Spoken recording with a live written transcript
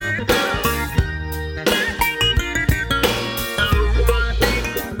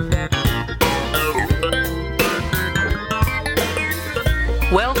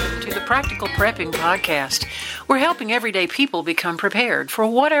Practical Prepping Podcast. We're helping everyday people become prepared for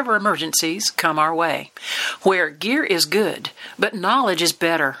whatever emergencies come our way. Where gear is good, but knowledge is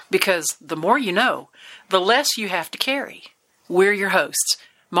better, because the more you know, the less you have to carry. We're your hosts,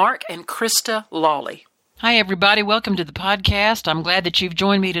 Mark and Krista Lawley. Hi, everybody. Welcome to the podcast. I'm glad that you've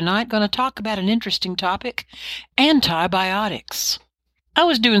joined me tonight. Going to talk about an interesting topic, antibiotics. I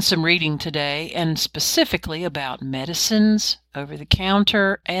was doing some reading today, and specifically about medicines,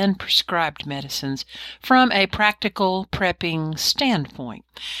 over-the-counter, and prescribed medicines from a practical prepping standpoint.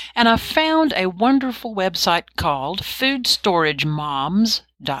 And I found a wonderful website called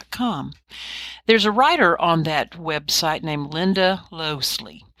FoodStorageMoms.com. There's a writer on that website named Linda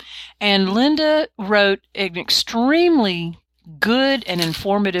Loesley. And Linda wrote an extremely good and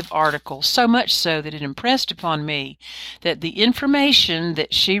informative article, so much so that it impressed upon me that the information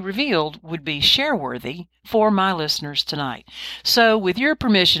that she revealed would be share-worthy for my listeners tonight. So with your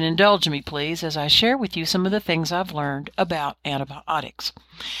permission, indulge me, please, as I share with you some of the things I've learned about antibiotics.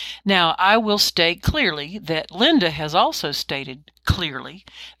 Now, I will state clearly that Linda has also stated clearly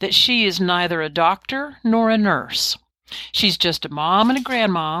that she is neither a doctor nor a nurse. She's just a mom and a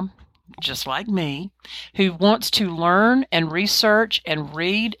grandmom, just like me, who wants to learn and research and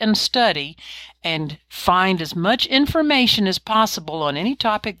read and study and find as much information as possible on any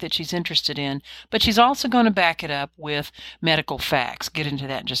topic that she's interested in, but she's also going to back it up with medical facts. Get into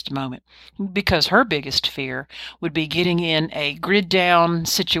that in just a moment. Because her biggest fear would be getting in a grid-down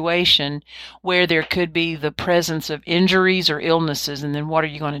situation where there could be the presence of injuries or illnesses, and then what are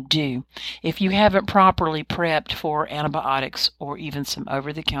you going to do if you haven't properly prepped for antibiotics or even some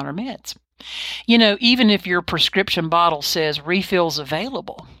over-the-counter meds? You know, even if your prescription bottle says refills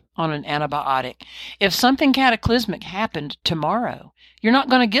available on an antibiotic, if something cataclysmic happened tomorrow, you're not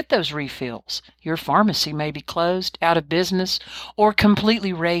going to get those refills. Your pharmacy may be closed, out of business, or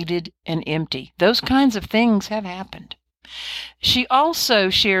completely raided and empty. Those kinds of things have happened. She also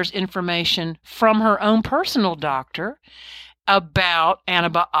shares information from her own personal doctor about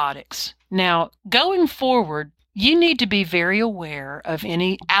antibiotics. Now, going forward, you need to be very aware of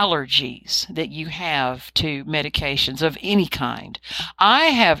any allergies that you have to medications of any kind. I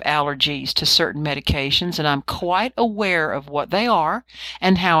have allergies to certain medications, and I'm quite aware of what they are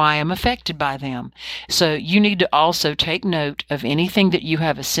and how I am affected by them. So you need to also take note of anything that you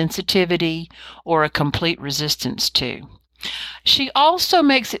have a sensitivity or a complete resistance to. She also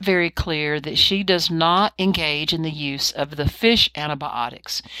makes it very clear that she does not engage in the use of the fish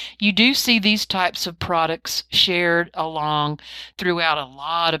antibiotics. You do see these types of products shared along throughout a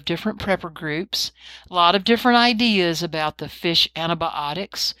lot of different prepper groups, a lot of different ideas about the fish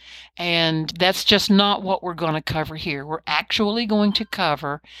antibiotics, and that's just not what we're going to cover here. We're actually going to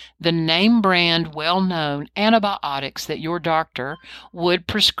cover the name brand, well-known antibiotics that your doctor would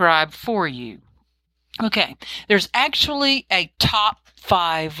prescribe for you. Okay, there's actually a top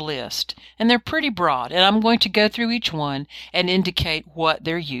 5 list, and they're pretty broad, and I'm going to go through each one and indicate what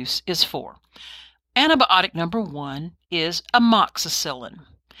their use is for. Antibiotic number 1 is amoxicillin.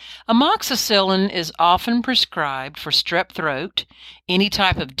 Amoxicillin is often prescribed for strep throat, any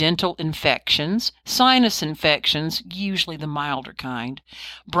type of dental infections, sinus infections, usually the milder kind,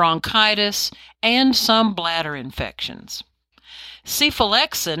 bronchitis, and some bladder infections.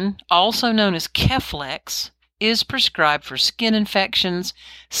 Cephalexin, also known as Keflex, is prescribed for skin infections,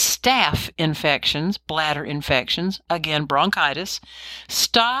 staph infections, bladder infections, again bronchitis,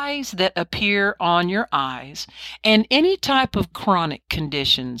 styes that appear on your eyes, and any type of chronic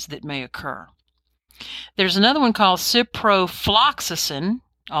conditions that may occur. There's another one called ciprofloxacin,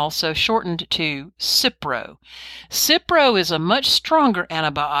 also shortened to Cipro. Cipro is a much stronger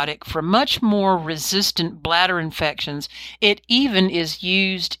antibiotic for much more resistant bladder infections. It even is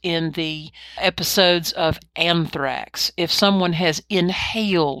used in the episodes of anthrax. If someone has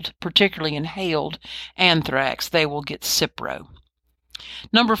inhaled, particularly inhaled anthrax, they will get Cipro.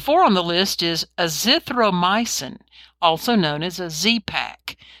 Number 4 on the list is azithromycin, also known as a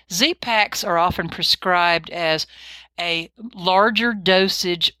Z-Pak. Z-Paks are often prescribed as a larger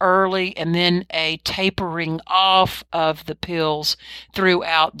dosage early and then a tapering off of the pills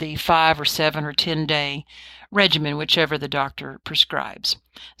throughout the 5 or 7 or 10 day regimen, whichever the doctor prescribes.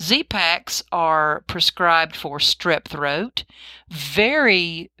 Z-Paks are prescribed for strep throat,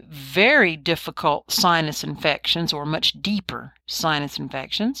 very, very difficult sinus infections or much deeper sinus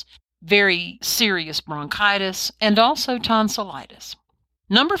infections, very serious bronchitis, and also tonsillitis.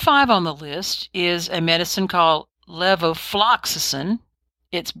 Number 5 on the list is a medicine called levofloxacin.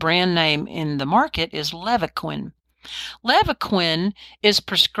 Its brand name in the market is Levaquin. Levaquin is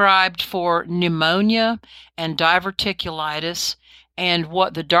prescribed for pneumonia and diverticulitis and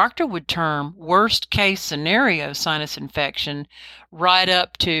what the doctor would term worst case scenario sinus infection right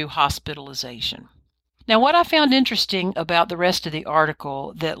up to hospitalization. Now, what I found interesting about the rest of the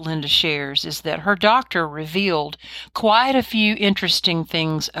article that Linda shares is that her doctor revealed quite a few interesting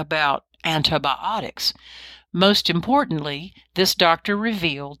things about antibiotics. Most importantly, this doctor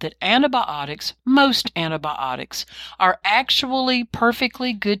revealed that most antibiotics, are actually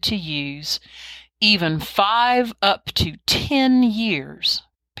perfectly good to use even 5 up to 10 years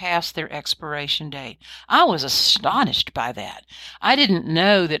past their expiration date. I was astonished by that. I didn't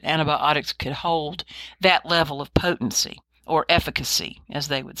know that antibiotics could hold that level of potency, or efficacy, as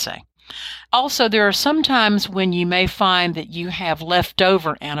they would say. Also, there are some times when you may find that you have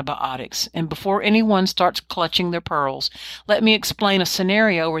leftover antibiotics, and before anyone starts clutching their pearls, let me explain a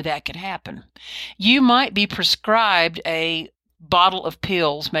scenario where that could happen. You might be prescribed a bottle of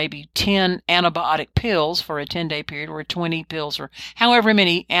pills, maybe 10 antibiotic pills for a 10-day period, or 20 pills, or however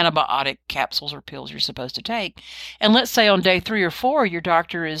many antibiotic capsules or pills you're supposed to take. And let's say on day 3 or 4, your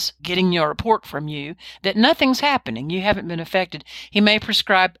doctor is getting your report from you that nothing's happening. You haven't been affected.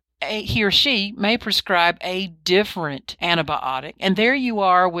 He or she may prescribe a different antibiotic, and there you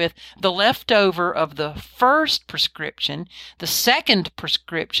are with the leftover of the first prescription. The second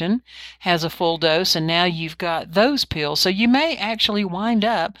prescription has a full dose, and now you've got those pills. So you may actually wind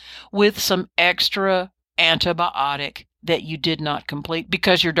up with some extra antibiotic that you did not complete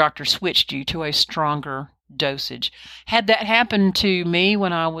because your doctor switched you to a stronger dosage. Had that happened to me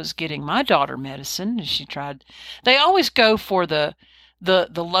when I was getting my daughter medicine, they always go for the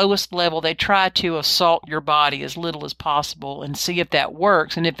lowest level. They try to assault your body as little as possible and see if that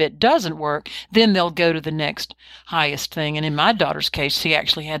works. And if it doesn't work, then they'll go to the next highest thing. And in my daughter's case, she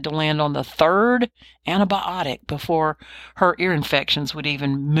actually had to land on the 3rd antibiotic before her ear infections would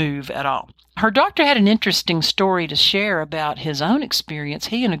even move at all. Her doctor had an interesting story to share about his own experience.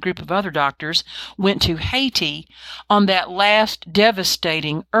 He and a group of other doctors went to Haiti on that last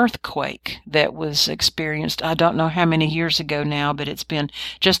devastating earthquake that was experienced. I don't know how many years ago now, but it's been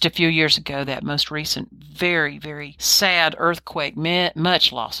just a few years ago, that most recent, very, very sad earthquake,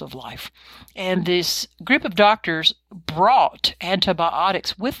 much loss of life. And this group of doctors brought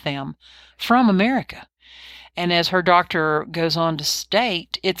antibiotics with them from America. And as her doctor goes on to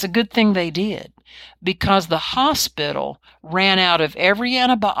state, it's a good thing they did, because the hospital ran out of every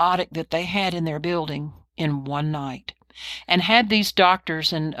antibiotic that they had in their building in one night. And had these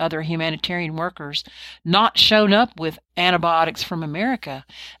doctors and other humanitarian workers not shown up with antibiotics from America,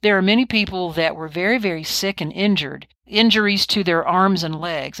 there are many people that were very, very sick and injured, injuries to their arms and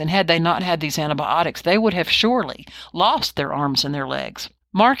legs. And had they not had these antibiotics, they would have surely lost their arms and their legs.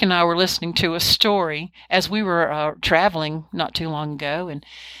 Mark and I were listening to a story as we were traveling not too long ago, and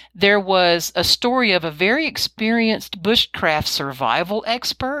there was a story of a very experienced bushcraft survival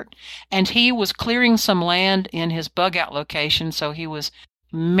expert, and he was clearing some land in his bug-out location, so he was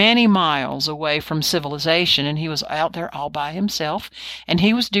many miles away from civilization, and he was out there all by himself, and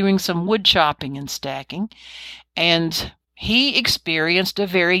he was doing some wood chopping and stacking, and he experienced a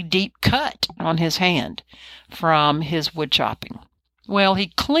very deep cut on his hand from his wood chopping. Well, he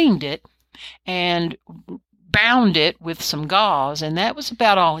cleaned it and bound it with some gauze, and that was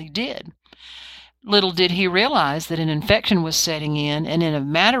about all he did. Little did he realize that an infection was setting in, and in a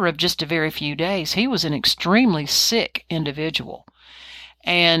matter of just a very few days, he was an extremely sick individual.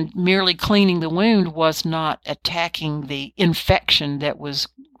 And merely cleaning the wound was not attacking the infection that was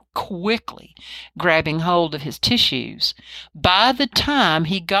quickly grabbing hold of his tissues. By the time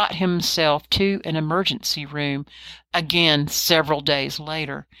he got himself to an emergency room, again several days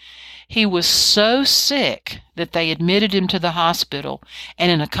later, he was so sick that they admitted him to the hospital, and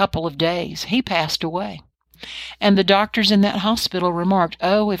in a couple of days he passed away. And the doctors in that hospital remarked,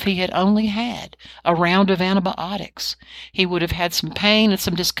 oh, if he had only had a round of antibiotics, he would have had some pain and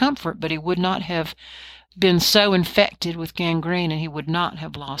some discomfort, but he would not have been so infected with gangrene, and he would not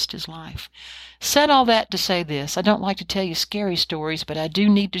have lost his life. Said all that to say this: I don't like to tell you scary stories, but I do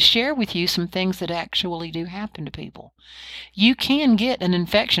need to share with you some things that actually do happen to people. You can get an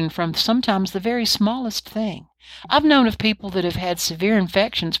infection from sometimes the very smallest thing. I've known of people that have had severe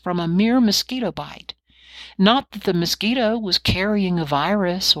infections from a mere mosquito bite. Not that the mosquito was carrying a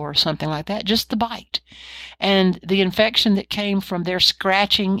virus or something like that, just the bite. And the infection that came from their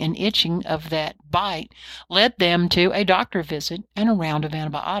scratching and itching of that bite led them to a doctor visit and a round of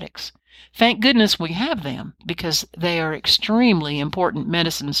antibiotics. Thank goodness we have them, because they are extremely important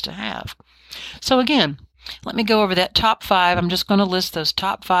medicines to have. So again, Let me go over that top 5. I'm just going to list those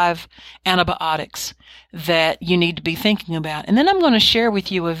top 5 antibiotics that you need to be thinking about. And then I'm going to share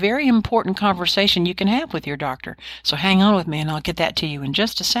with you a very important conversation you can have with your doctor. So hang on with me and I'll get that to you in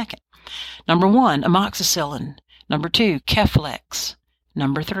just a second. Number 1, amoxicillin. Number 2, Keflex.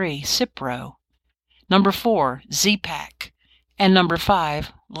 Number 3, Cipro. Number 4, Z-Pak. And number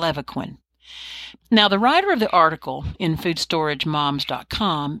 5, Levaquin. Now, the writer of the article in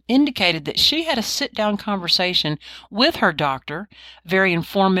FoodStorageMoms.com indicated that she had a sit-down conversation with her doctor, very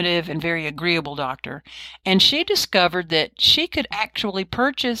informative and very agreeable doctor, and she discovered that she could actually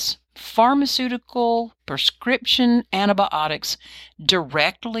purchase pharmaceutical prescription antibiotics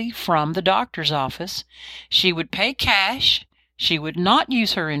directly from the doctor's office. She would pay cash. She would not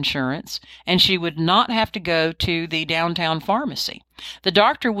use her insurance, and she would not have to go to the downtown pharmacy. The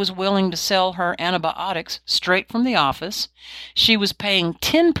doctor was willing to sell her antibiotics straight from the office. She was paying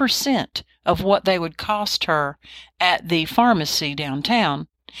 10% of what they would cost her at the pharmacy downtown,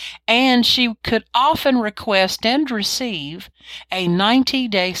 and she could often request and receive a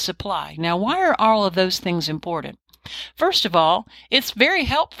 90-day supply. Now, why are all of those things important? First of all, it's very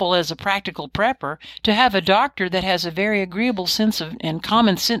helpful as a practical prepper to have a doctor that has a very agreeable sense of and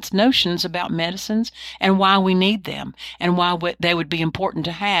common sense notions about medicines and why we need them and why they would be important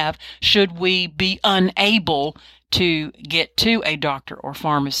to have should we be unable to get to a doctor or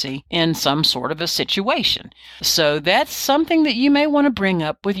pharmacy in some sort of a situation. So that's something that you may want to bring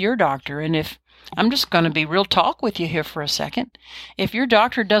up with your doctor. And if I'm just going to be real talk with you here for a second. If your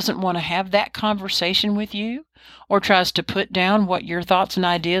doctor doesn't want to have that conversation with you or tries to put down what your thoughts and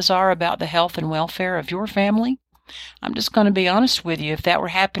ideas are about the health and welfare of your family, I'm just going to be honest with you. If that were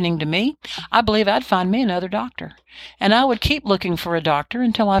happening to me, I believe I'd find me another doctor. And I would keep looking for a doctor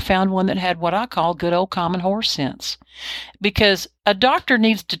until I found one that had what I call good old common horse sense. Because a doctor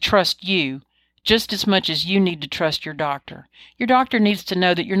needs to trust you just as much as you need to trust your doctor. Your doctor needs to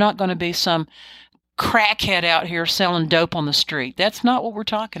know that you're not going to be some crackhead out here selling dope on the street. That's not what we're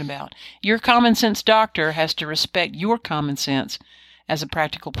talking about. Your common sense doctor has to respect your common sense as a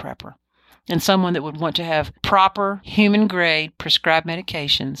practical prepper and someone that would want to have proper human-grade prescribed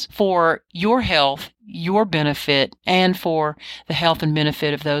medications for your health, your benefit, and for the health and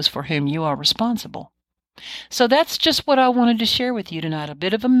benefit of those for whom you are responsible. So that's just what I wanted to share with you tonight, a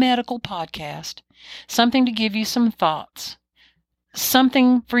bit of a medical podcast, something to give you some thoughts,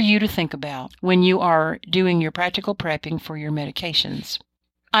 something for you to think about when you are doing your practical prepping for your medications.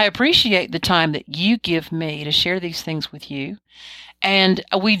 I appreciate the time that you give me to share these things with you. And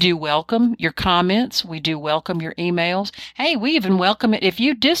we do welcome your comments. We do welcome your emails. Hey, we even welcome it if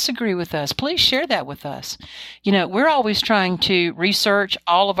you disagree with us. Please share that with us. You know, we're always trying to research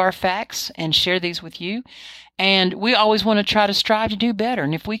all of our facts and share these with you. And we always want to try to strive to do better.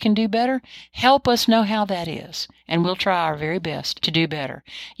 And if we can do better, help us know how that is. And we'll try our very best to do better.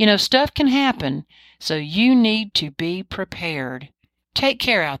 You know, stuff can happen, so you need to be prepared. Take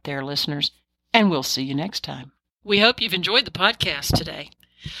care out there, listeners, and we'll see you next time. We hope you've enjoyed the podcast today.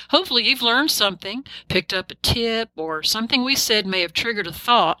 Hopefully you've learned something, picked up a tip, or something we said may have triggered a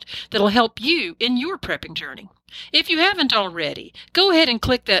thought that'll help you in your prepping journey. If you haven't already, go ahead and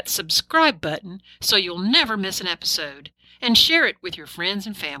click that subscribe button so you'll never miss an episode, and share it with your friends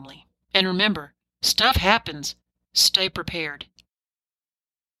and family. And remember, stuff happens. Stay prepared.